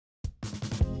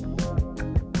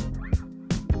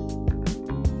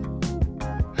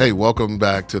Hey, welcome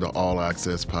back to the All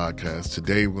Access Podcast.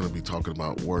 Today we're going to be talking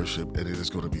about worship, and it is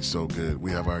going to be so good. We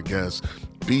have our guest,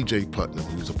 BJ Putnam,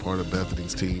 who's a part of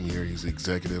Bethany's team here. He's the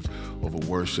executive over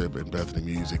worship and Bethany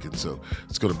Music, and so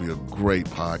it's going to be a great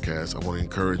podcast. I want to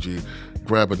encourage you,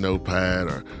 grab a notepad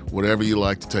or whatever you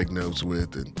like to take notes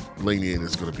with and lean in.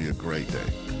 It's going to be a great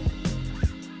day.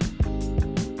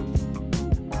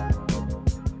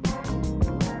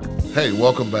 Hey,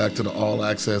 welcome back to the All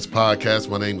Access Podcast.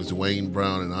 My name is Wayne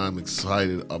Brown, and I'm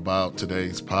excited about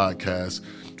today's podcast.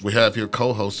 We have here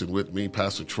co-hosting with me,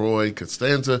 Pastor Troy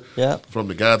Costanza from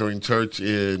the Gathering Church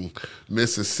in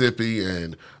Mississippi,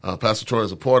 and Pastor Troy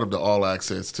is a part of the All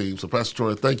Access team. So, Pastor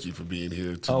Troy, thank you for being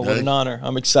here today. Oh, what an honor.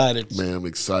 I'm excited. Man, I'm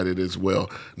excited as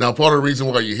well. Now, part of the reason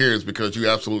why you're here is because you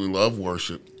absolutely love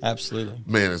worship. Absolutely.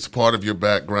 Man, it's part of your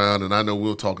background, and I know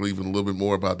we'll talk even a little bit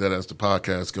more about that as the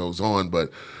podcast goes on,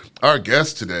 but our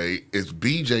guest today is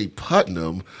BJ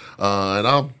Putnam, and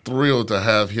I'm thrilled to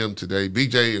have him today.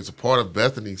 BJ is a part of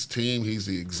Bethany's team. He's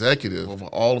the executive of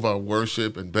all of our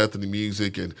worship and Bethany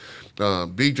Music. And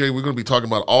BJ, we're going to be talking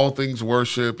about all things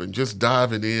worship and just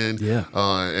diving in. Yeah.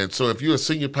 And so if you're a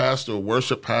senior pastor, or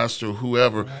worship pastor,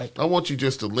 whoever, right, I want you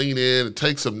just to lean in and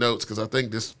take some notes because I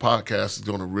think this podcast is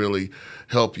going to really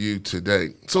help you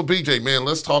today. So BJ, man,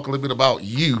 let's talk a little bit about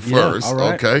you first, all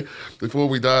right, okay? Before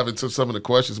we dive into some of the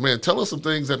questions, man, tell us some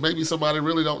things that maybe somebody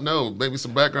really don't know, maybe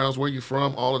some backgrounds, where you're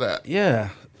from, all of that. Yeah.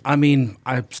 I mean,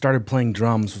 I started playing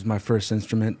drums, was my first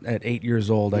instrument at 8 years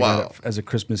old. I got it as a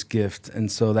Christmas gift, and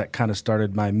so that kind of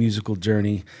started my musical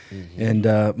journey, and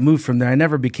moved from there. I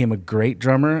never became a great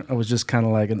drummer. I was just kind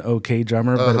of like an okay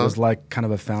drummer, but it was like kind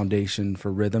of a foundation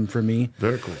for rhythm for me.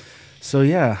 Very cool. So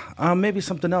yeah, maybe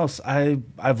something else.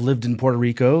 I've lived in Puerto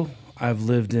Rico. I've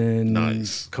lived in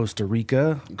Costa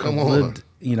Rica.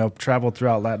 Traveled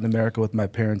throughout Latin America with my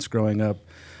parents growing up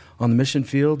on the mission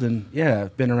field, and yeah,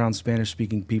 been around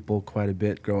Spanish-speaking people quite a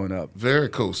bit growing up. Very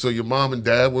cool. So your mom and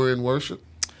dad were in worship?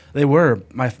 They were.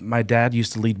 My dad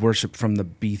used to lead worship from the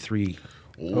B3.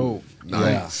 Oh,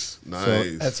 nice, yeah. Nice. So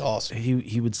that's awesome.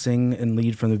 He would sing and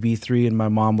lead from the B3, and my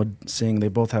mom would sing. They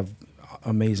both have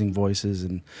amazing voices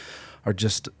and are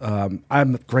just.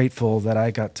 I'm grateful that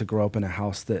I got to grow up in a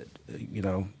house that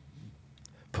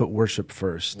put worship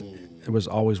first. There was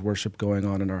always worship going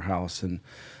on in our house, and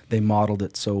they modeled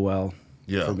it so well.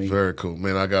 Yeah, for me. Very cool.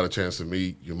 Man, I got a chance to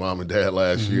meet your mom and dad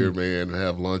last year, man, and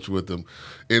have lunch with them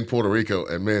in Puerto Rico.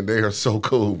 And, man, they are so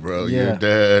cool, bro. Yeah. Your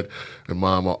dad and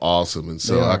mom are awesome. And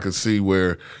so I could see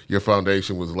where your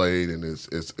foundation was laid, and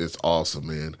it's awesome,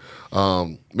 man.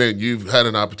 Man, you've had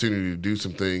an opportunity to do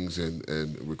some things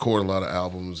and record a lot of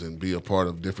albums and be a part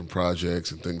of different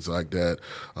projects and things like that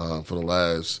for the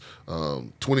last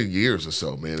 20 years or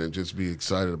so, man, and just be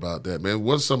excited about that. Man,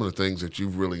 what are some of the things that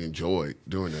you've really enjoyed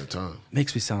during that time?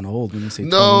 Makes me sound old when you say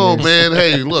 20 No, years. man.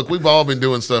 Hey, look, we've all been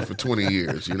doing stuff for 20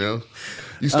 years, you know?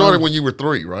 You started when you were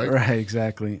 3, right? Right,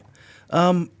 exactly.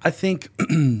 I think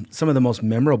some of the most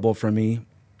memorable for me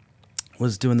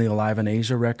was doing the Alive in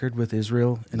Asia record with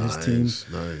Israel and his team.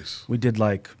 Nice. We did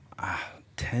like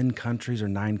 10 countries or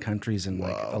 9 countries in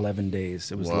like 11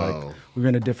 days. It was like we were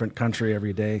in a different country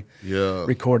every day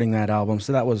recording that album.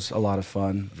 So that was a lot of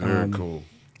fun. Very cool.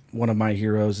 One of my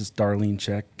heroes is Darlene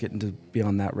Check. Getting to be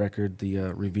on that record,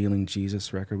 the Revealing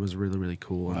Jesus record, was really, really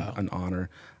cool and an honor.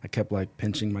 I kept like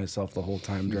pinching myself the whole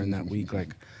time during that week,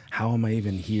 like, how am I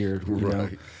even here? You know?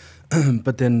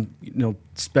 But then,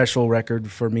 special record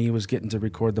for me was getting to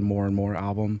record the More and More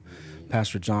album.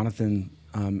 Pastor Jonathan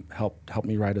helped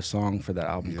me write a song for that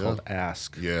album called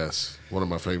Ask. Yes, one of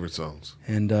my favorite songs.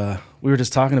 And we were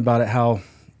just talking about it, how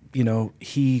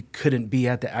he couldn't be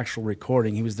at the actual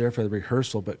recording. He was there for the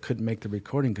rehearsal, but couldn't make the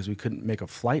recording because we couldn't make a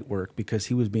flight work because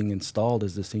he was being installed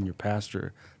as the senior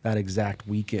pastor that exact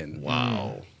weekend.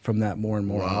 Wow. From that More and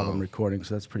More album recording.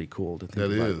 So that's pretty cool to think about.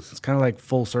 That is. It's kind of like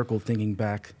full circle thinking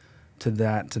back to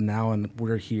that, to now, and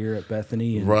we're here at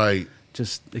Bethany. And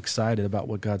just excited about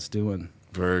what God's doing.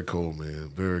 Very cool, man.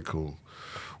 Very cool.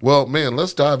 Well, man,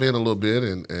 let's dive in a little bit,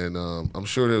 and I'm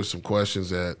sure there's some questions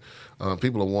that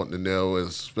people are wanting to know,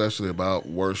 especially about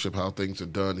worship, how things are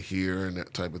done here and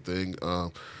that type of thing.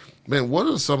 Man, what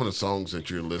are some of the songs that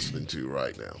you're listening to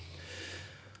right now?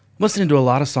 I'm listening to a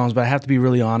lot of songs, but I have to be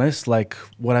really honest. Like,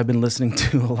 what I've been listening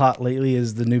to a lot lately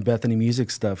is the new Bethany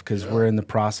Music stuff, because we're in the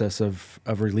process of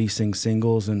releasing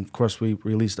singles. And, of course, we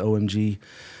released OMG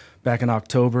back in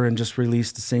October and just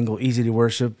released the single Easy to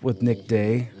Worship with Nick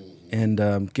Day. And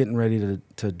getting ready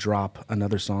to drop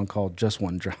another song called Just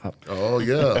One Drop. Oh,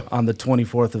 yeah. On the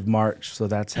 24th of March, so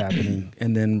that's happening.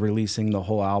 And then releasing the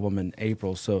whole album in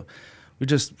April. So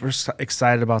we're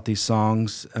excited about these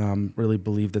songs. Really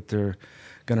believe that they're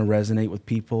going to resonate with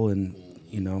people. And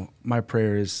my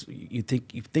prayer is you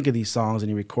think of these songs and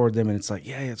you record them and it's like,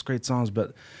 yeah, it's great songs,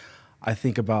 but I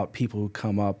think about people who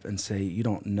come up and say, you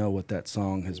don't know what that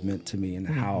song has meant to me and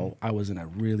how I was in a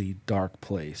really dark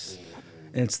place.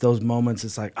 And it's those moments,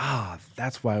 it's like,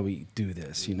 that's why we do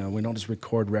this. We don't just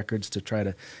record records to try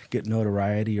to get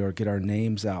notoriety or get our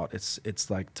names out. It's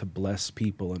like to bless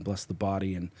people and bless the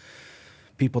body. And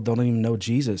people don't even know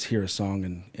Jesus hear a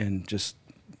song and just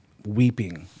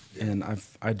weeping. And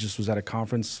I just was at a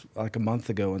conference like a month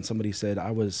ago and somebody said,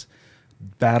 I was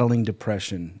battling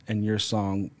depression and your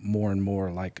song more and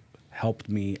more like helped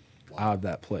me out of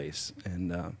that place.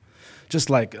 And just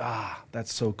like,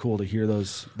 that's so cool to hear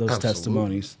those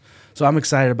testimonies. So I'm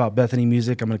excited about Bethany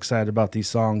music. I'm excited about these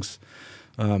songs.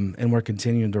 And we're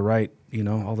continuing to write,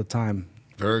 all the time.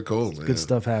 Very cool, man. Good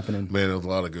stuff happening. Man, there's a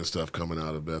lot of good stuff coming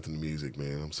out of Bethany music,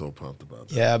 man. I'm so pumped about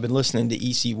that. Yeah, I've been listening to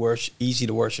Easy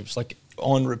to Worship. It's like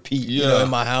on repeat, in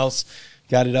my house.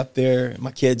 Got it up there.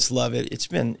 My kids love it. It's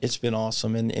been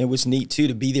awesome. And it was neat, too,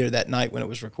 to be there that night when it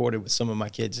was recorded with some of my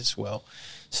kids as well.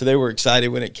 So they were excited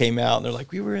when it came out, and they're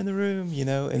like, we were in the room,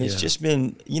 and it's just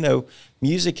been,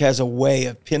 music has a way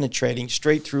of penetrating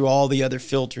straight through all the other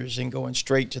filters and going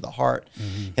straight to the heart.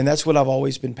 Mm-hmm. And that's what I've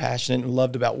always been passionate and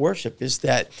loved about worship is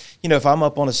that, if I'm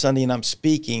up on a Sunday and I'm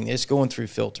speaking, it's going through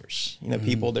filters,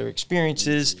 people, their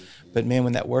experiences. But, man,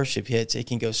 when that worship hits, it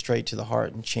can go straight to the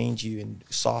heart and change you and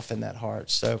soften that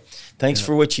heart. So thanks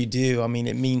for what you do. I mean,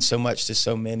 it means so much to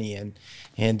so many.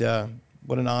 And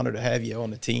what an honor to have you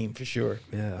on the team, for sure.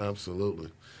 Yeah,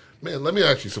 absolutely. Man, let me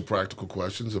ask you some practical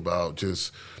questions about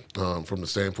just from the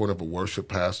standpoint of a worship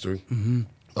pastor. Mm-hmm.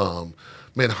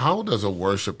 Man, how does a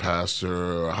worship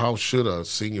pastor, or how should a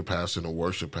senior pastor and a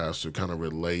worship pastor kind of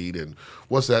relate, and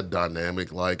what's that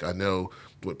dynamic like? I know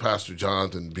with Pastor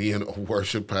Jonathan being a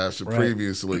worship pastor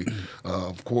previously,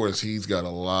 of course, he's got a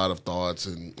lot of thoughts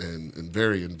and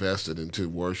very invested into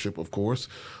worship, of course.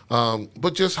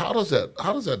 But just how does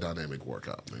that dynamic work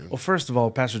out, man? Well, first of all,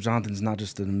 Pastor Jonathan's not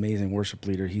just an amazing worship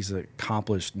leader; he's an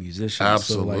accomplished musician.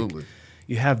 Absolutely. So,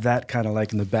 you have that kind of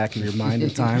like in the back of your mind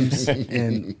at times.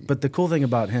 But the cool thing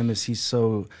about him is he's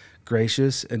so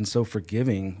gracious and so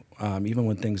forgiving, even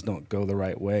when things don't go the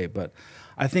right way. But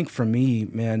I think for me,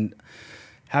 man,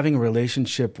 having a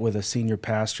relationship with a senior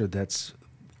pastor that's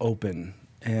open,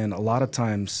 and a lot of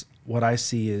times what I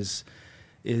see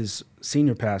is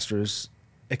senior pastors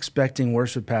expecting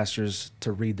worship pastors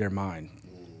to read their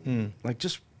mind. Like,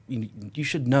 just you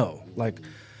should know, like.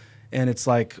 And it's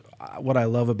like what I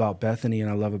love about Bethany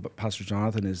and I love about Pastor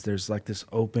Jonathan is there's like this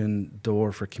open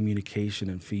door for communication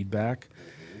and feedback,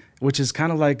 which is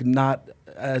kind of like not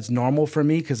as normal for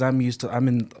me because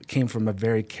came from a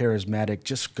very charismatic,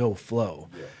 just go flow.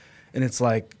 Yeah. And it's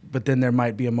like, but then there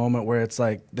might be a moment where it's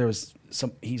like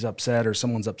he's upset or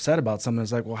someone's upset about something.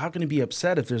 It's like, well, how can he be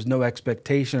upset if there's no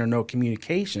expectation or no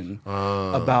communication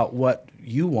about what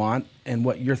you want and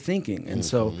what you're thinking? And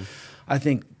so I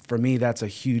think for me, that's a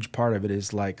huge part of it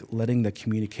is like letting the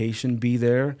communication be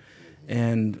there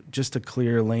and just a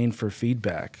clear lane for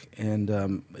feedback. And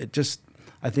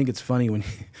I think it's funny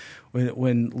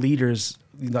when leaders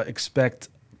expect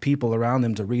people around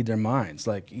them to read their minds,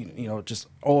 like, just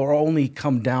or only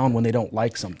come down when they don't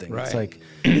like something. Right. It's like,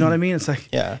 you know what I mean? It's like,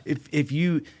 if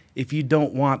you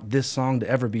don't want this song to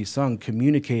ever be sung,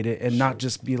 communicate it and not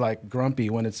just be like grumpy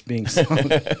when it's being sung.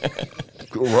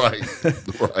 Right.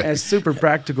 And it's super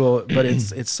practical, but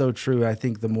it's so true. I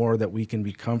think the more that we can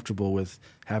be comfortable with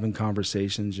having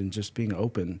conversations and just being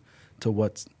open to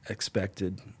what's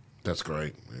expected. That's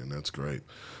great, man. That's great.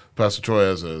 Pastor Troy,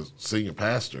 as a senior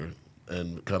pastor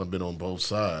and kind of been on both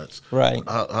sides, right?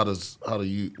 What do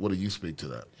you speak to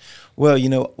that? Well,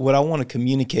 what I want to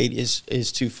communicate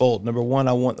is twofold. Number one,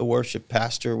 I want the worship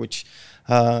pastor,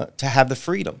 to have the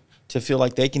freedom to feel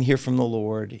like they can hear from the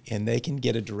Lord and they can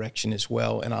get a direction as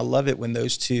well. And I love it when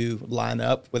those two line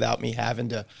up without me having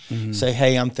to say,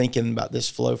 hey, I'm thinking about this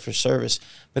flow for service.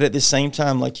 But at the same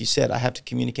time, like you said, I have to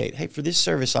communicate, hey, for this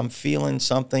service, I'm feeling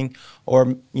something.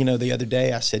 Or, the other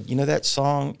day I said, that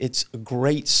song, it's a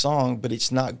great song, but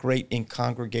it's not great in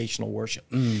congregational worship.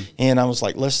 And I was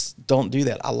like, let's don't do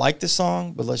that. I like the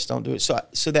song, but let's don't do it.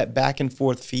 So that back and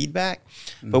forth feedback.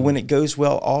 But when it goes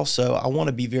well also, I want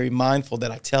to be very mindful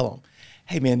that I tell them,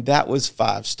 hey, man, that was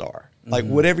 5-star. Like,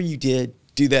 whatever you did,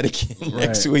 do that again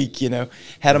next week,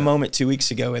 Had a moment 2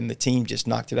 weeks ago, and the team just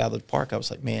knocked it out of the park. I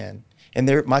was like, man.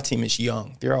 And my team is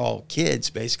young. They're all kids,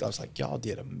 basically. I was like, y'all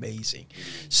did amazing.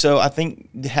 So I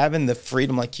think having the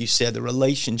freedom, like you said, the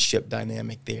relationship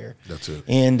dynamic there. That's it.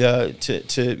 And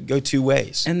to go two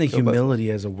ways. And the humility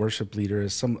as a worship leader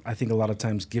is I think a lot of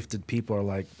times gifted people are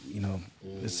like,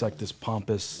 it's like this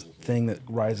pompous thing that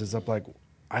rises up. Like,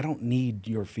 I don't need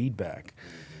your feedback.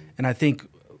 And I think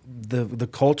the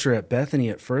culture at Bethany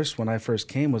at first, when I first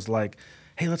came, was like,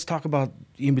 hey, let's talk about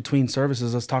in between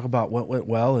services. Let's talk about what went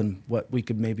well and what we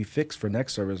could maybe fix for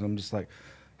next service. I'm just like,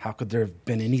 how could there have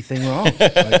been anything wrong?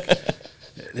 Like,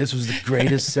 this was the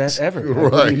greatest set ever.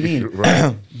 Like, what do you mean?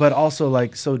 Right. But also,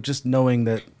 like, so just knowing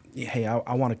that, hey,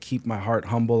 I want to keep my heart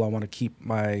humble. I want to keep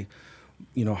my,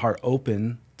 heart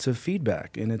open to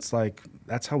feedback. And it's like,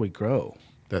 that's how we grow.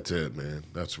 That's it, man.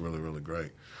 That's really, really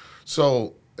great.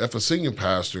 So if a senior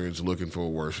pastor is looking for a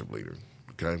worship leader,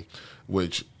 okay,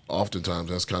 which oftentimes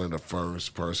that's kind of the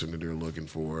first person that they're looking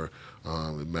for.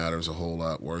 It matters a whole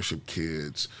lot. Worship,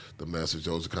 kids, the message,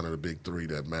 those are kind of the big three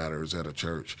that matters at a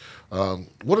church.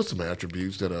 What are some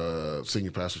attributes that a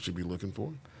senior pastor should be looking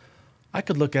for? I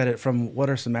could look at it from what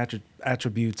are some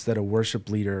attributes that a worship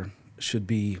leader should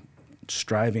be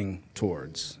striving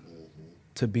towards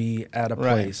to be at a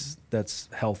place that's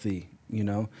healthy,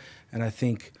 And I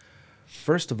think,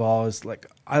 first of all, is like,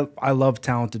 I love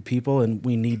talented people and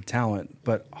we need talent,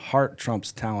 but heart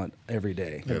trumps talent every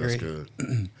day. Yeah, that's good.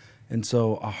 And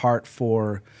so a heart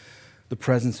for the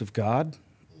presence of God,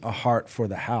 a heart for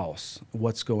the house,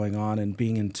 what's going on, and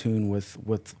being in tune with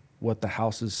what the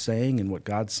house is saying and what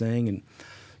God's saying. And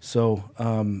so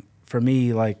for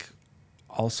me, like,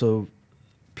 also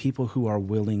people who are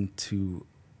willing to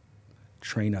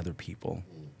train other people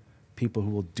who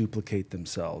will duplicate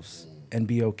themselves and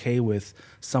be okay with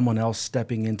someone else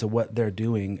stepping into what they're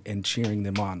doing and cheering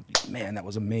them on. Man, that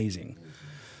was amazing.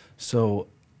 So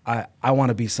I want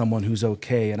to be someone who's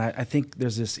okay. And I think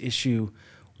there's this issue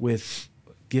with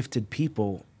gifted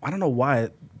people. I don't know why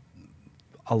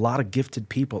a lot of gifted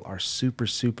people are super,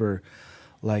 super,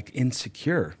 like,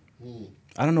 insecure.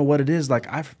 I don't know what it is. Like,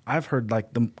 I've heard,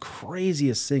 like, the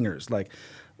craziest singers, like,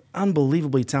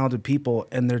 unbelievably talented people,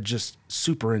 and they're just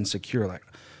super insecure. Like,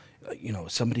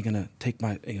 is somebody gonna take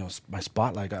my, my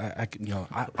spotlight?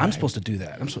 I'm supposed to do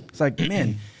that. It's like,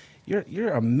 man,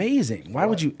 you're amazing. Why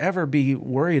would you ever be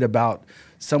worried about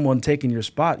someone taking your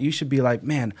spot? You should be like,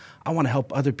 man, I want to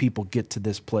help other people get to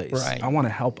this place. Right. I want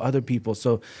to help other people.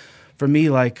 So for me,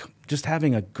 like, just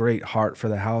having a great heart for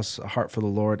the house, a heart for the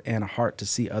Lord, and a heart to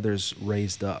see others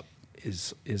raised up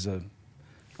is a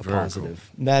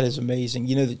positive. Cool. That is amazing.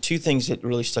 The two things that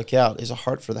really stuck out is a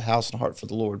heart for the house and a heart for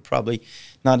the Lord. Probably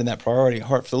not in that priority. A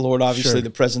heart for the Lord, obviously, Sure. The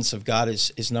presence of God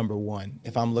is number one.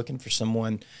 If I'm looking for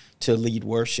someone to lead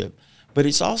worship. But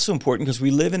it's also important because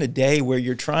we live in a day where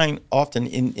you're trying often,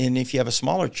 and if you have a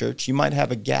smaller church, you might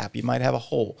have a gap. You might have a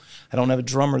hole. I don't have a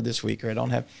drummer this week, or I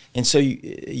don't have. And so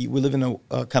we live in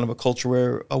a kind of a culture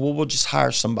where, we'll just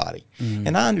hire somebody. Mm-hmm.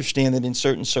 And I understand that in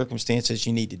certain circumstances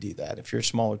you need to do that if you're a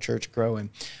smaller church growing.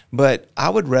 But I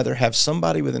would rather have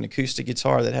somebody with an acoustic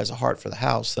guitar that has a heart for the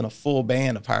house than a full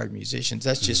band of hired musicians.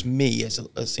 That's just me as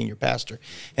a senior pastor.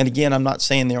 And again, I'm not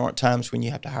saying there aren't times when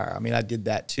you have to hire. I mean, I did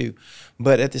that too.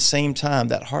 But at the same time,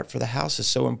 that heart for the house is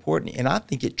so important, and I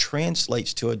think it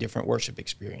translates to a different worship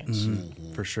experience.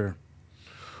 Mm-hmm. For sure.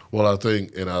 Well, I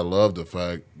think, and I love the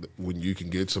fact that when you can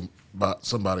get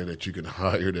somebody that you can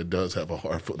hire that does have a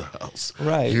heart for the house.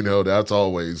 Right. That's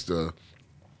always the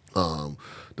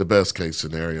best case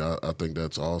scenario. I think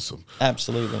that's awesome.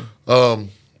 Absolutely.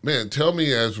 Man, tell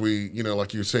me, as we,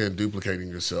 like you're saying, duplicating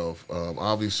yourself,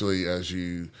 obviously as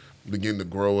you begin to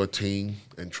grow a team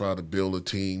and try to build a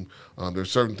team,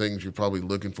 there's certain things you're probably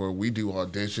looking for. We do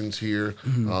auditions here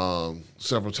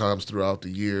several times throughout the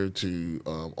year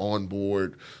to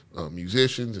onboard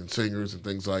musicians and singers and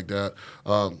things like that.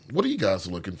 What are you guys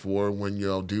looking for when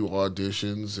you do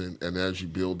auditions and as you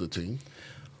build the team?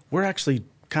 We're actually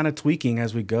kind of tweaking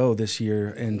as we go this year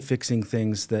and fixing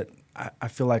things that I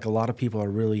feel like a lot of people are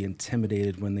really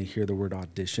intimidated when they hear the word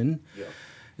audition. Yeah.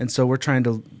 And so we're trying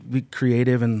to be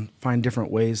creative and find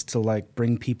different ways to, like,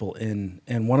 bring people in.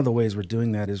 And one of the ways we're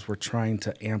doing that is we're trying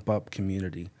to amp up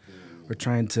community. We're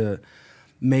trying to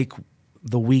make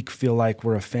the week feel like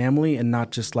we're a family and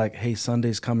not just like, hey,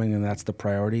 Sunday's coming and that's the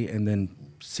priority and then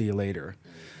see you later.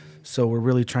 So we're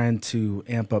really trying to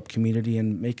amp up community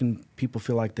and making people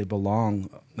feel like they belong.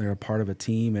 They're a part of a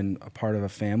team and a part of a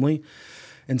family.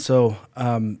 And so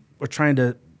we're trying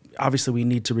to, obviously we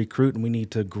need to recruit and we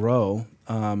need to grow.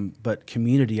 But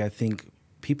community, I think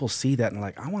people see that and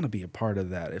like, I want to be a part of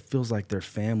that. It feels like they're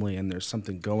family and there's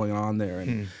something going on there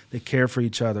and they care for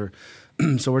each other.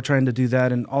 So we're trying to do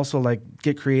that and also like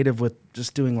get creative with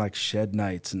just doing like shed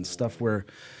nights and stuff where,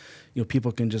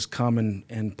 people can just come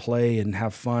and play and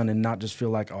have fun and not just feel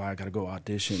like, I got to go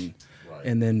audition. Right.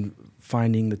 And then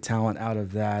finding the talent out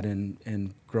of that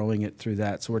and growing it through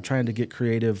that. So we're trying to get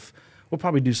creative. We'll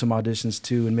probably do some auditions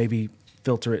too and maybe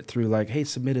filter it through like, hey,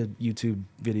 submit a YouTube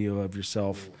video of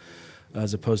yourself,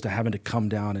 as opposed to having to come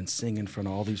down and sing in front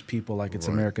of all these people like it's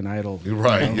American Idol. You're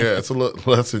right. Yeah, it's a lot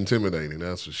less intimidating,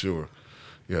 that's for sure.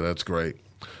 Yeah, that's great.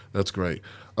 That's great.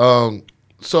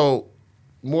 So,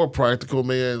 more practical,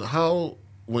 man. How,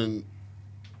 when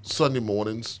Sunday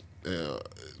mornings,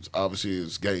 obviously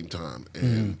it's game time,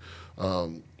 and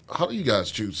how do you guys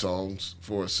choose songs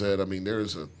for a set? I mean,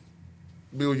 there's a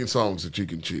million songs that you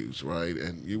can choose, right?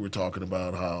 And you were talking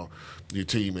about how your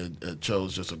team had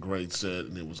chose just a great set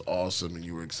and it was awesome and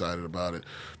you were excited about it.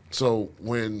 So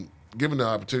when given the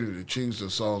opportunity to choose the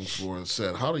songs for a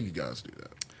set, how do you guys do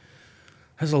that?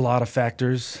 There's a lot of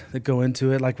factors that go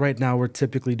into it. Like right now, we're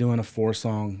typically doing a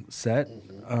 4-song set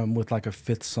with like a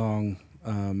 5th song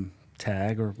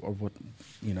tag or what,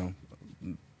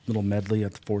 little medley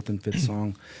at the 4th and 5th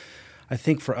song. I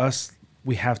think for us,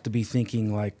 we have to be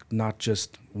thinking like not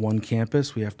just one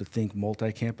campus. We have to think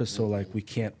multi-campus. So like we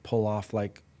can't pull off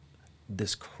like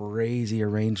this crazy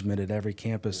arrangement at every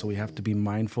campus. So we have to be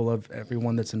mindful of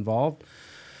everyone that's involved.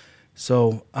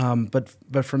 So,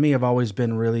 but for me, I've always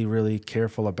been really, really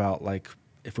careful about like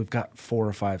if we've got 4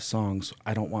 or 5 songs,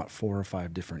 I don't want 4 or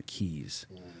 5 different keys,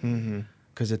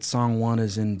 because it's song 1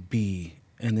 is in B,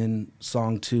 and then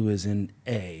song 2 is in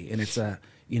A, and it's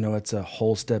a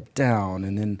whole step down,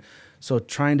 and then so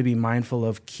trying to be mindful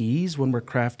of keys when we're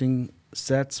crafting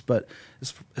sets. But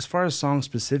as far as songs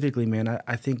specifically, man,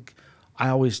 I think I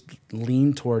always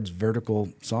lean towards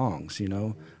vertical songs.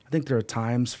 I think there are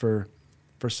times for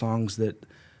songs that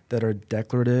are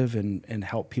declarative and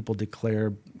help people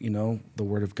declare, the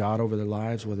word of God over their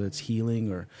lives, whether it's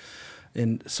healing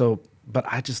but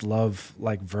I just love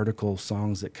like vertical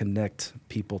songs that connect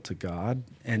people to God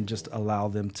and just allow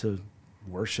them to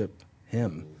worship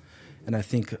Him. And I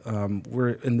think we're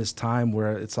in this time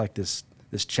where it's like this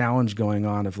challenge going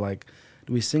on of like,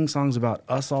 do we sing songs about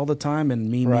us all the time and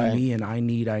me, and I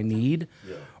need,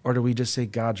 yeah. Or do we just say,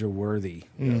 God, you're worthy,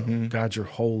 God, you're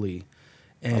holy,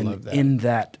 and in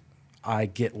that I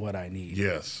get what I need,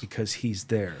 yes, because He's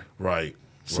there, right?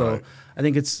 So right. I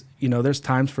think it's there's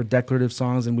times for declarative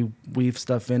songs and we weave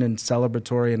stuff in and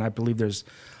celebratory, and I believe there's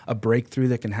a breakthrough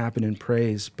that can happen in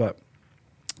praise, but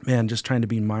man, just trying to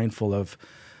be mindful of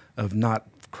not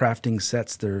crafting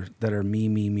sets that are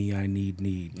me, I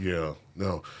need. Yeah,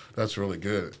 no, that's really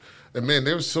good. And man,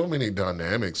 there's so many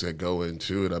dynamics that go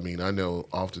into it. I mean, I know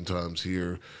oftentimes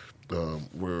here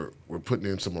we're putting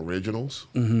in some originals,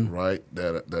 right,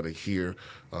 that are here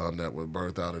that were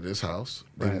birthed out of this house.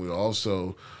 Right. And we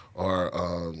also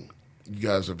are, you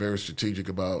guys are very strategic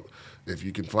about if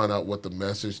you can find out what the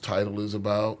message title is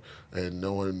about and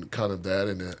knowing kind of that,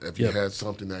 and if you had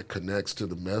something that connects to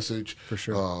the message, for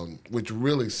sure, which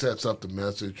really sets up the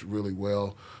message really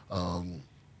well. And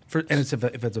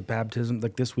if it's a baptism,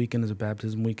 like this weekend is a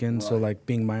baptism weekend, so like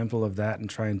being mindful of that and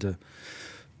trying to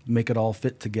make it all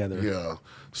fit together. Yeah.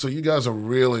 So you guys are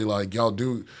really like, y'all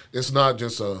do, it's not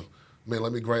just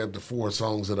let me grab the 4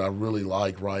 songs that I really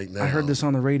like right now. I heard this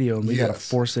on the radio, and we got to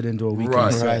force it into a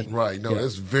weekend set. Right. No,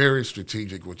 it's very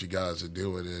strategic what you guys are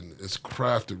doing, and it's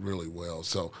crafted really well.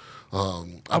 So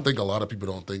I think a lot of people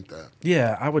don't think that.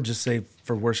 Yeah, I would just say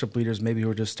for worship leaders, maybe who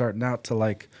are just starting out, to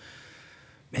like,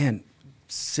 man,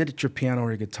 sit at your piano or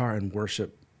your guitar and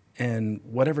worship. And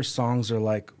whatever songs are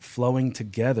like flowing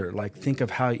together, like think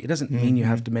of how, it doesn't mean you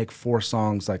have to make 4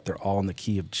 songs like they're all in the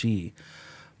key of G.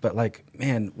 But like,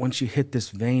 man, once you hit this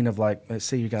vein of like, let's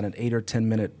say you got an 8 or 10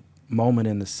 minute moment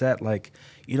in the set, like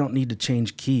you don't need to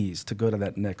change keys to go to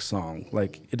that next song.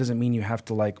 Like it doesn't mean you have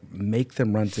to like make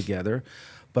them run together,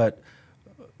 but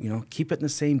keep it in the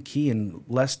same key, and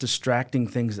less distracting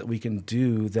things that we can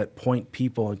do that point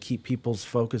people and keep people's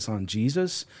focus on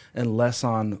Jesus and less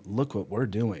on, look what we're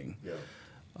doing.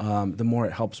 Yeah. The more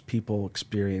it helps people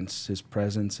experience His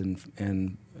presence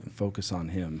and focus on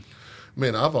Him.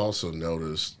 Man, I've also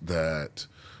noticed that,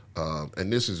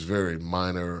 and this is very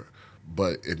minor,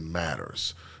 but it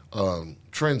matters.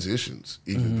 Transitions,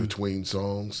 even between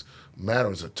songs,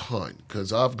 matters a ton,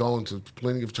 because I've gone to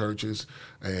plenty of churches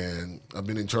and I've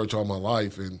been in church all my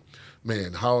life, and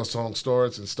man, how a song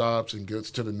starts and stops and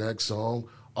gets to the next song,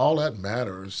 all that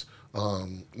matters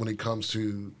when it comes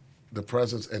to the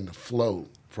presence and the flow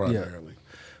primarily.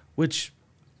 Yeah. Which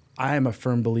I am a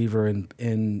firm believer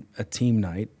in a team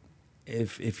night.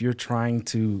 If you're trying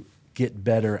to get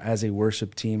better as a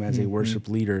worship team, as a worship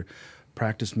leader,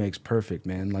 practice makes perfect,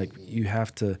 man. Like you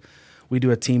have to, we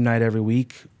do a team night every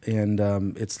week, and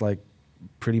it's like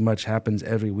pretty much happens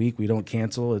every week. We don't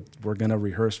cancel it. We're going to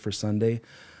rehearse for Sunday,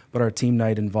 but our team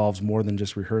night involves more than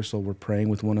just rehearsal. We're praying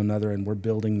with one another and we're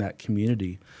building that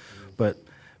community. But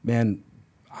man,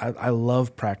 I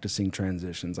love practicing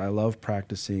transitions. I love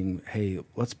practicing, hey,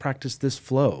 let's practice this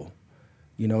flow.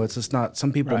 You know, it's just not,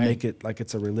 some people make it like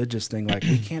it's a religious thing. Like,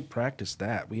 we can't practice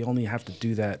that. We only have to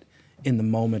do that in the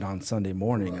moment on Sunday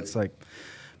morning. It's like,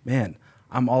 man,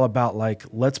 I'm all about like,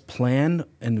 let's plan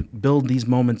and build these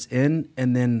moments in,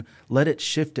 and then let it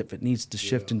shift if it needs to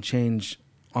shift and change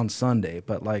on Sunday.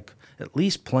 But like, at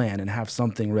least plan and have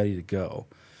something ready to go.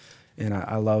 And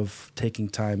I love taking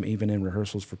time, even in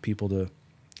rehearsals, for people to,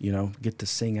 you know, get to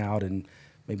sing out and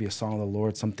maybe a song of the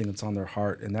Lord, something that's on their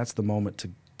heart. And that's the moment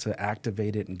to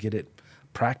activate it and get it,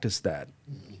 practice that.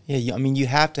 Yeah, I mean, you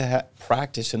have to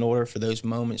practice in order for those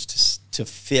moments to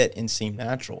fit and seem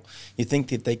natural. You think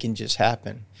that they can just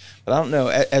happen. But I don't know,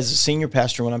 as a senior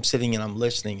pastor, when I'm sitting and I'm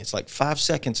listening, it's like 5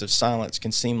 seconds of silence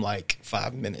can seem like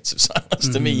 5 minutes of silence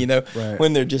to me, you know,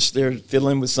 when they're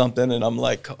fiddling with something and I'm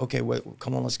like, okay, wait,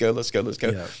 come on, let's go.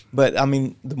 Yeah. But I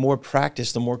mean, the more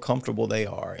practice, the more comfortable they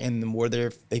are, and the more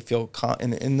they feel,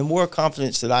 and the more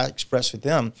confidence that I express with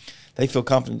them, they feel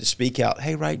confident to speak out,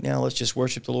 hey, right now, let's just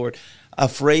worship the Lord. A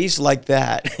phrase like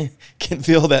that can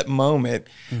fill that moment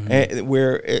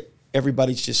where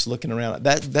everybody's just looking around.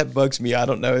 That bugs me. I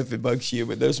don't know if it bugs you,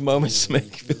 but those moments make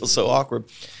you feel so awkward.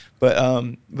 But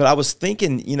I was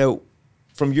thinking, you know,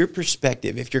 from your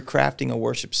perspective, if you're crafting a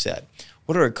worship set,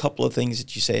 what are a couple of things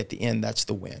that you say at the end, that's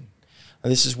the win?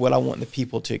 This is what I want the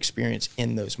people to experience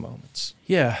in those moments.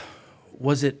 Yeah.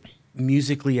 Was it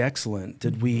musically excellent?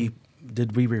 Did we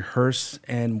rehearse,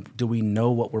 and do we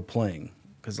know what we're playing?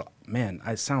 Because, man,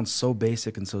 it sounds so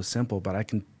basic and so simple, but I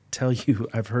can tell you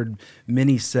I've heard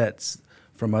many sets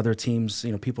from other teams,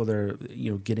 you know, people that are,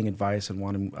 you know, getting advice and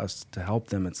wanting us to help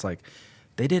them. It's like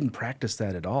they didn't practice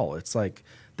that at all. It's like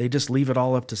they just leave it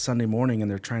all up to Sunday morning, and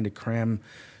they're trying to cram,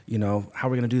 you know, how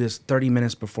are we going to do this 30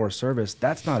 minutes before service?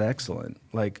 That's not excellent.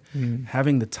 Like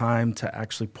having the time to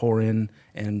actually pour in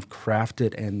and craft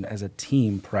it, and as a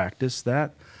team practice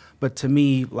that. But to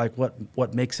me, like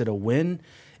what makes it a win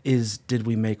is, did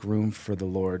we make room for the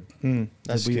Lord?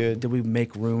 That's good. Did we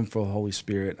make room for the Holy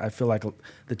Spirit? I feel like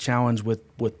the challenge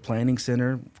with Planning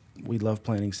Center, we love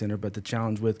Planning Center, but the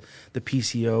challenge with the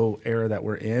PCO era that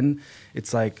we're in,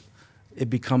 it's like it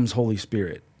becomes Holy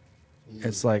Spirit.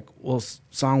 It's like, well,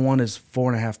 song 1 is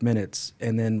 4.5 minutes,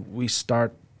 and then we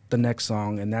start the next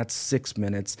song, and that's 6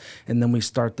 minutes, and then we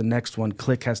start the next one.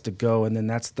 Click has to go, and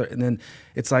then and then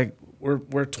it's like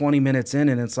we're 20 minutes in,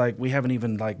 and it's like we haven't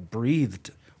even like breathed.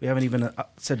 We haven't even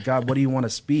said, God, what do you want to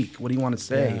speak? What do you want to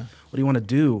say? Yeah. What do you want to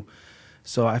do?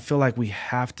 So I feel like we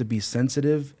have to be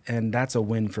sensitive, and that's a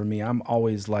win for me. I'm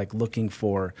always like looking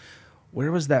for,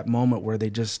 where was that moment where they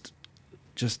just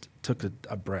took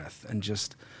a breath and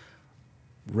just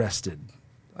rested?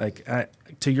 Like,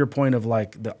 to your point of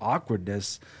like the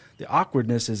awkwardness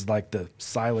is like the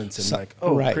silence and like,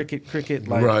 oh, cricket.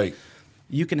 Like,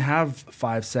 you can have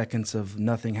 5 seconds of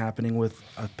nothing happening with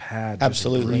a pad, just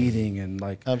breathing and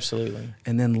like,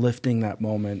 and then lifting that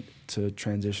moment to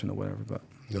transition or whatever. But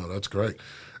no, that's great.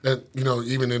 And you know,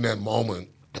 even in that moment,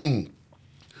 you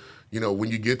know,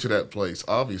 when you get to that place,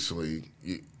 obviously,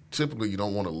 typically you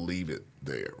don't want to leave it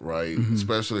there, right?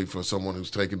 Especially for someone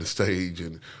who's taking the stage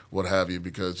and what have you,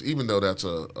 because even though that's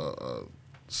a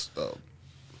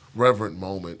reverent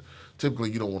moment,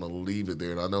 typically you don't want to leave it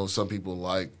there. And I know some people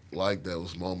like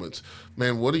those moments.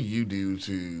 Man, what do you do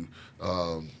to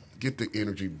get the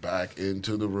energy back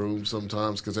into the room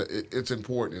sometimes? Because it's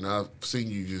important, and I've seen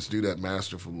you just do that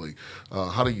masterfully.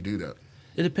 How do you do that?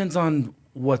 It depends on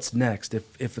what's next.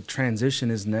 If a transition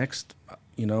is next,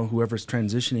 you know, whoever's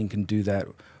transitioning can do that.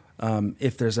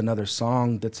 If there's another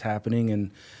song that's happening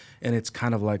and it's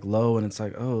kind of like low, and it's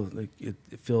like, oh, like it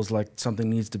feels like something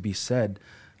needs to be said,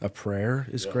 a prayer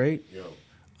is great.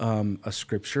 A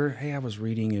scripture. Hey, I was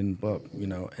reading and, you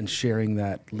know, and sharing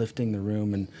that, lifting the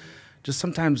room, and just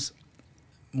sometimes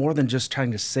more than just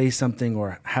trying to say something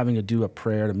or having to do a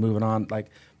prayer to move it on. Like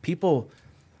people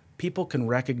can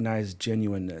recognize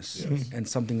genuineness and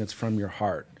something that's from your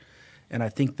heart. And I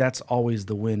think that's always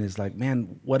the win, is like,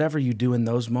 man, whatever you do in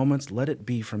those moments, let it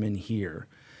be from in here.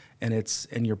 And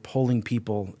you're pulling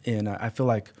people in. I feel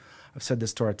like I've said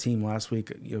this to our team last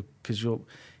week, you know, because you'll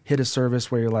hit a service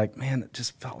where you're like, man, it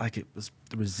just felt like it was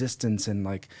the resistance, and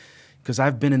like, because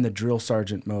I've been in the drill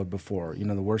sergeant mode before, you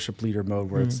know, the worship leader mode,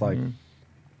 where it's like,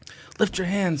 lift your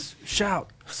hands,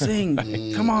 shout, sing,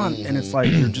 come on. And it's like,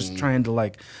 you're just trying to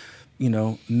like, you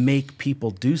know, make people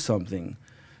do something,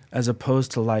 as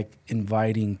opposed to like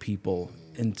inviting people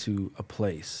into a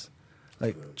place.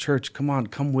 Like, church, come on,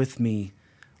 come with me.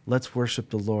 Let's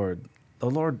worship the Lord. The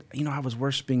Lord, you know, I was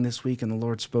worshiping this week and the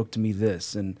Lord spoke to me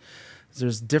this. And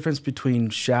There's a difference between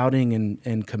shouting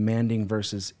and commanding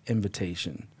versus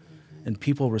invitation. And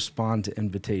people respond to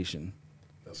invitation.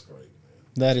 That's great, man.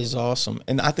 That is awesome.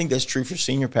 And I think that's true for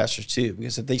senior pastors too,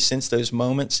 because if they sense those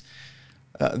moments,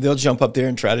 they'll jump up there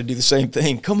and try to do the same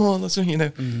thing. Come on, let's,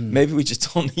 maybe we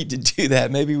just don't need to do that.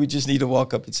 Maybe we just need to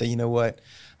walk up and say, you know what?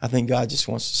 I think God just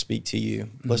wants to speak to you.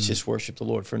 Let's just worship the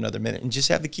Lord for another minute and just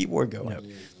have the keyboard going. Yep.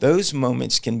 Those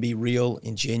moments can be real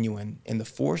and genuine, and the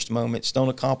forced moments don't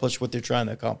accomplish what they're trying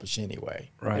to accomplish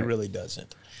anyway. Right. It really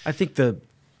doesn't. I think the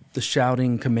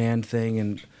shouting command thing,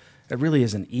 and it really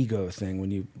is an ego thing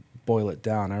when you boil it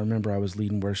down. I remember I was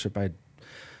leading worship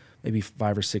maybe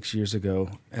 5 or 6 years ago,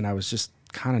 and I was just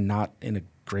kind of not in a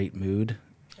great mood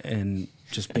and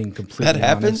just being completely That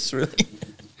happens, honest. Really?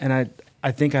 And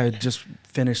I think I had just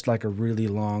finished like a really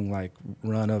long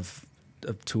run of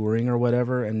touring or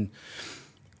whatever, and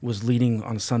was leading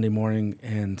on a Sunday morning,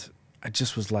 and I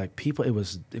just was like, people, it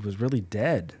was really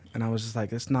dead, and I was just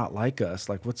like, it's not like us,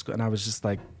 like and I was just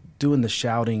like doing the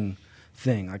shouting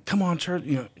thing, like, come on, church,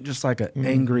 just like an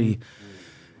angry,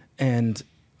 and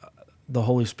the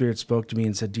Holy Spirit spoke to me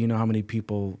and said, do you know how many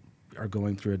people are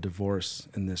going through a divorce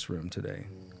in this room today?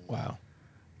 Wow.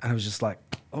 And I was just like,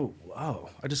 oh, wow,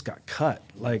 I just got cut.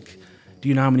 Like, do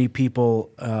you know how many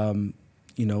people,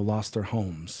 lost their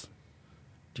homes?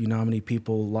 Do you know how many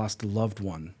people lost a loved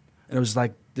one? And it was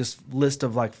like this list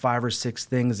of like 5 or 6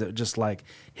 things that just like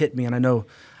hit me. And I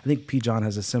think P. John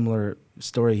has a similar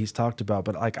story he's talked about,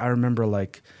 but like I remember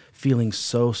like feeling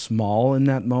so small in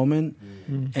that moment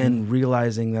and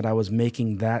realizing that I was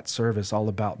making that service all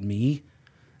about me.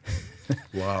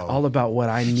 Wow. All about what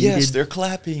I needed. Yes, they're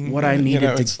clapping. What I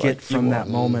needed to get like from that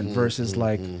moment versus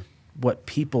like what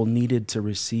people needed to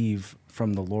receive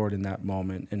from the Lord in that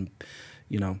moment. And,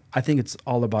 I think it's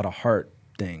all about a heart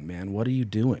thing, man. What are you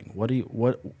doing? What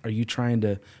are you trying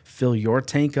to fill your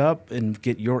tank up and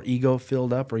get your ego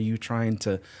filled up? Or are you trying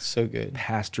to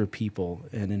pastor people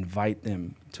and invite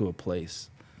them to a place?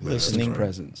 Listening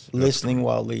presence. Listening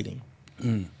while leading.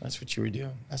 That's what you were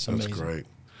doing. That's amazing. That's great.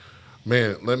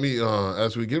 Man, let me,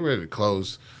 as we get ready to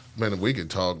close, man, if we could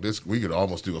talk, we could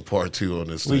almost do a part 2 on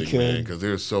this thing, man, because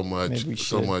there's so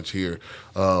much here.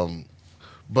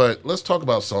 But let's talk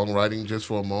about songwriting just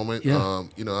for a moment. Yeah.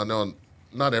 I know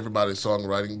not everybody's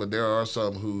songwriting, but there are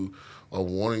some who are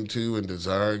wanting to and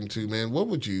desiring to. Man, what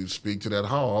would you speak to that?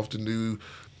 How often do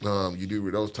you do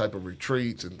those type of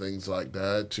retreats and things like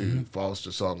that to foster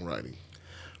songwriting?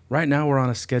 Right now we're on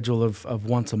a schedule of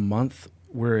once a month.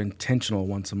 We're intentional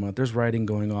once a month. There's writing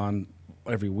going on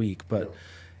every week, but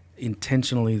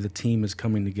intentionally the team is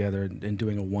coming together and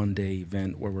doing a one-day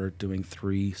event where we're doing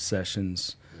 3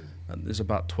 sessions. There's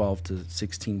about 12 to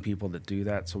 16 people that do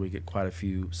that, so we get quite a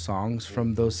few songs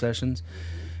from those sessions.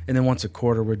 And then once a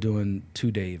quarter, we're doing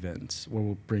 2-day events where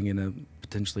we'll bring in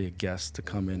potentially a guest to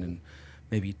come in and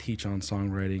maybe teach on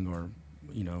songwriting or,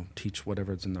 teach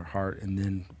whatever's in their heart and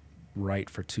then write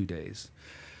for 2 days.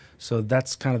 So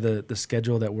that's kind of the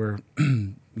schedule that we're,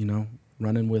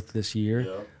 running with this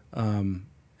year. Yeah.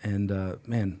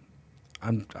 Man,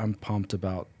 I'm pumped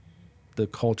about the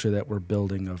culture that we're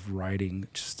building of writing.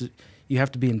 You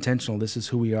have to be intentional. This is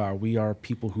who we are. We are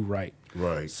people who write.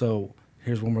 Right. So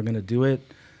here's when we're going to do it.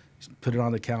 Put it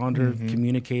on the calendar,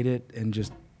 communicate it, and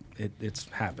just it's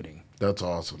happening. That's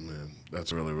awesome, man.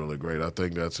 That's really, really great. I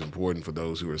think that's important for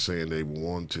those who are saying they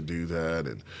want to do that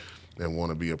and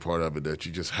want to be a part of it, that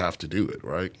you just have to do it,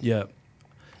 right? Yeah.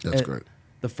 That's great.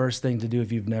 The first thing to do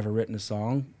if you've never written a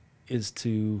song is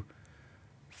to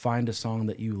find a song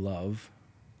that you love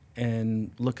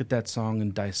and look at that song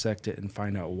and dissect it and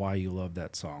find out why you love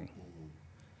that song.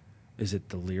 Is it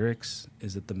the lyrics?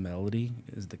 Is it the melody?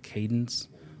 Is it the cadence?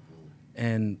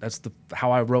 And that's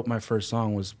how I wrote my first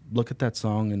song, was look at that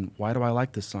song and why do I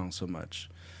like this song so much?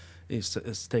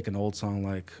 It's take an old song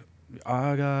like,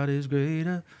 our God is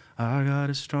greater, our God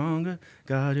is stronger,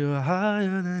 God, you are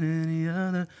higher than any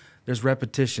other. There's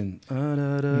repetition.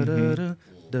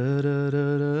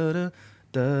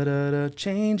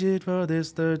 Change it for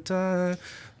this third time.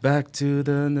 Back to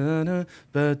the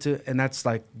and that's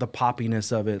like the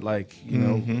poppiness of it, like,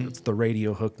 it's the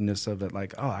radio hookness of it,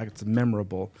 like, it's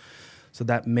memorable. So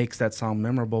that makes that song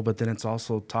memorable, but then it's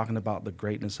also talking about the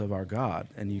greatness of our God,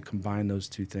 and you combine those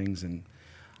two things. And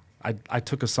I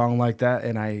took a song like that,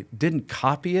 and I didn't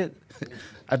copy it.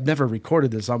 I've never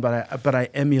recorded this song, but I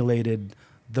emulated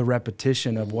the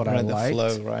repetition of what I liked. The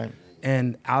flow, right?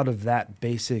 And out of that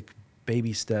basic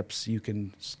baby steps, you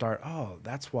can start,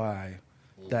 that's why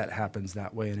that happens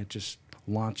that way, and it just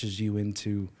launches you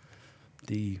into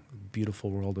the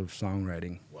beautiful world of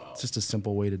songwriting. Wow. It's just a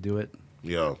simple way to do it.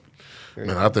 Yeah.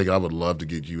 Man, I think I would love to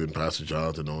get you and Pastor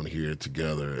Jonathan on here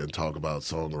together and talk about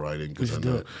songwriting, because I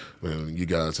know you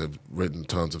guys have written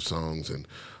tons of songs, and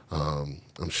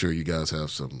I'm sure you guys have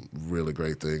some really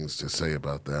great things to say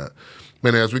about that.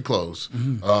 Man, as we close,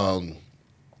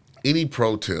 any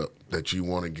pro tip that you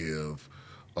want to give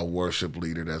a worship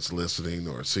leader that's listening,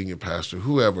 or a senior pastor,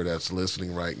 whoever that's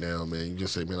listening right now, man, you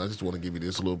just say, man, I just want to give you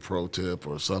this little pro tip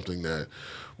or something that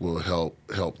will help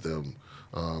them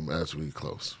as we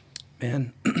close.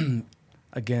 Man,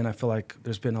 again, I feel like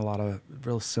there's been a lot of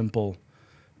real simple,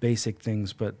 basic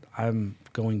things, but I'm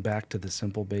going back to the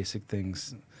simple, basic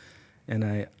things. And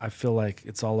I feel like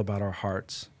it's all about our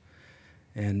hearts.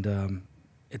 And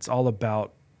it's all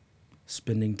about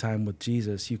spending time with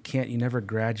Jesus. You never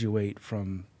graduate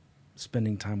from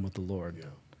spending time with the Lord. Yeah.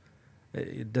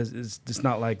 It's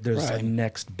not like there's a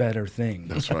next better thing.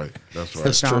 That's right. That's right.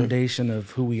 It's the foundation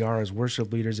of who we are as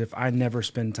worship leaders. If I never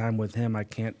spend time with him, I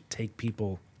can't take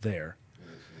people there.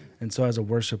 And so as a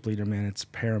worship leader, man, it's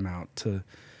paramount to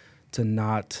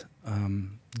not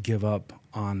give up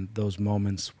on those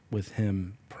moments with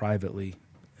him privately.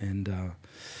 And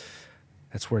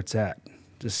that's where it's at.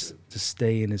 Just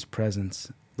stay in his presence.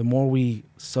 The more we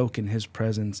soak in his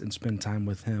presence and spend time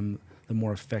with him, the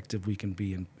more effective we can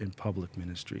be in public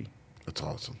ministry. That's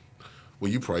awesome. Will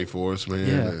you pray for us, man,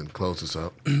 and close us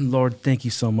up? Lord, thank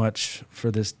you so much for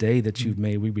this day that you've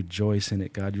made. We rejoice in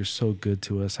it, God. You're so good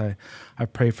to us. I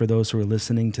pray for those who are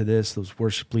listening to this, those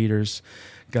worship leaders,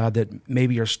 God, that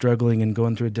maybe are struggling and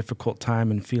going through a difficult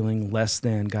time and feeling less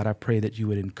than. God, I pray that you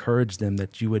would encourage them,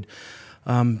 that you would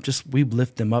we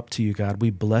lift them up to you, God. We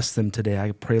bless them today.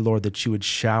 I pray, Lord, that you would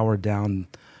shower down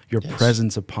your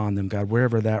presence upon them, God,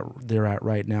 wherever they're at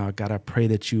right now. God, I pray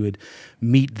that you would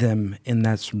meet them in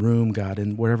that room, God,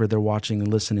 and wherever they're watching and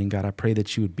listening, God, I pray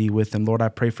that you would be with them. Lord, I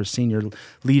pray for senior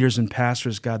leaders and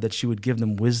pastors, God, that you would give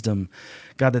them wisdom,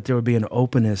 God, that there would be an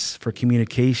openness for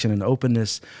communication, an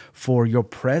openness for your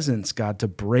presence, God, to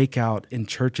break out in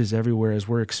churches everywhere as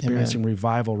we're experiencing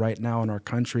revival right now in our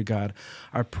country, God.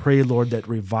 I pray, Lord, that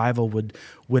revival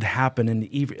would happen in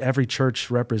every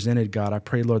church represented, God. I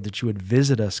pray, Lord, that you would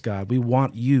visit us, God. We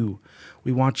want you.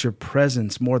 We want your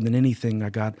presence more than anything,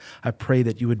 God. I pray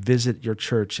that you would visit your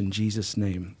church in Jesus'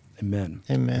 name. Amen.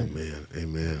 Amen. Amen.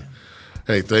 Amen.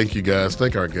 Hey, thank you guys.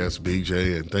 Thank our guest,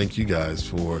 BJ, and thank you guys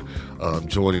for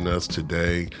joining us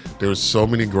today. There's so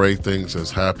many great things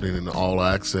that's happening in All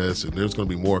Access, and there's going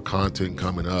to be more content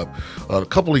coming up. A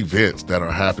couple events that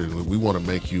are happening that we want to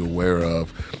make you aware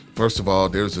of. First of all,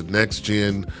 there's a Next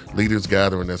Gen Leaders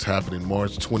Gathering that's happening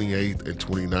March 28th and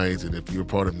 29th. And if you're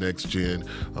part of Next Gen,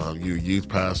 you're a youth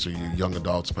pastor, you're a young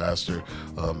adults pastor,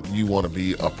 you want to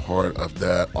be a part of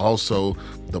that. Also,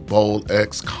 the Bold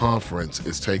X Conference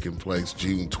is taking place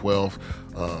June 12th,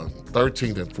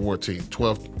 13th and 14th,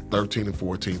 12th, 13th and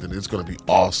 14th, and it's going to be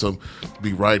awesome.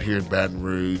 Be right here in Baton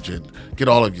Rouge, and get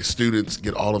all of your students,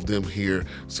 get all of them here.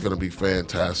 It's going to be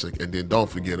fantastic. And then don't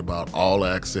forget about All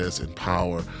Access and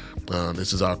Power.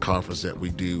 This is our conference that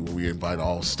we do where we invite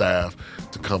all staff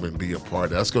to come and be a part.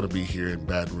 That's going to be here in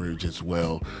Baton Rouge as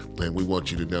well. And we want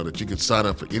you to know that you can sign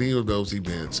up for any of those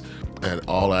events at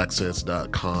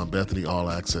allaccess.com,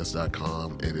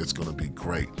 BethanyAllAccess.com, and it's going to be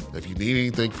great. If you need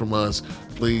anything from us,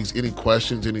 please, any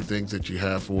questions, any things that you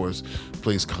have for us,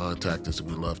 please contact us, and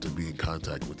we'd love to be in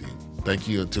contact with you. Thank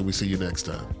you until we see you next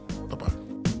time. Bye-bye.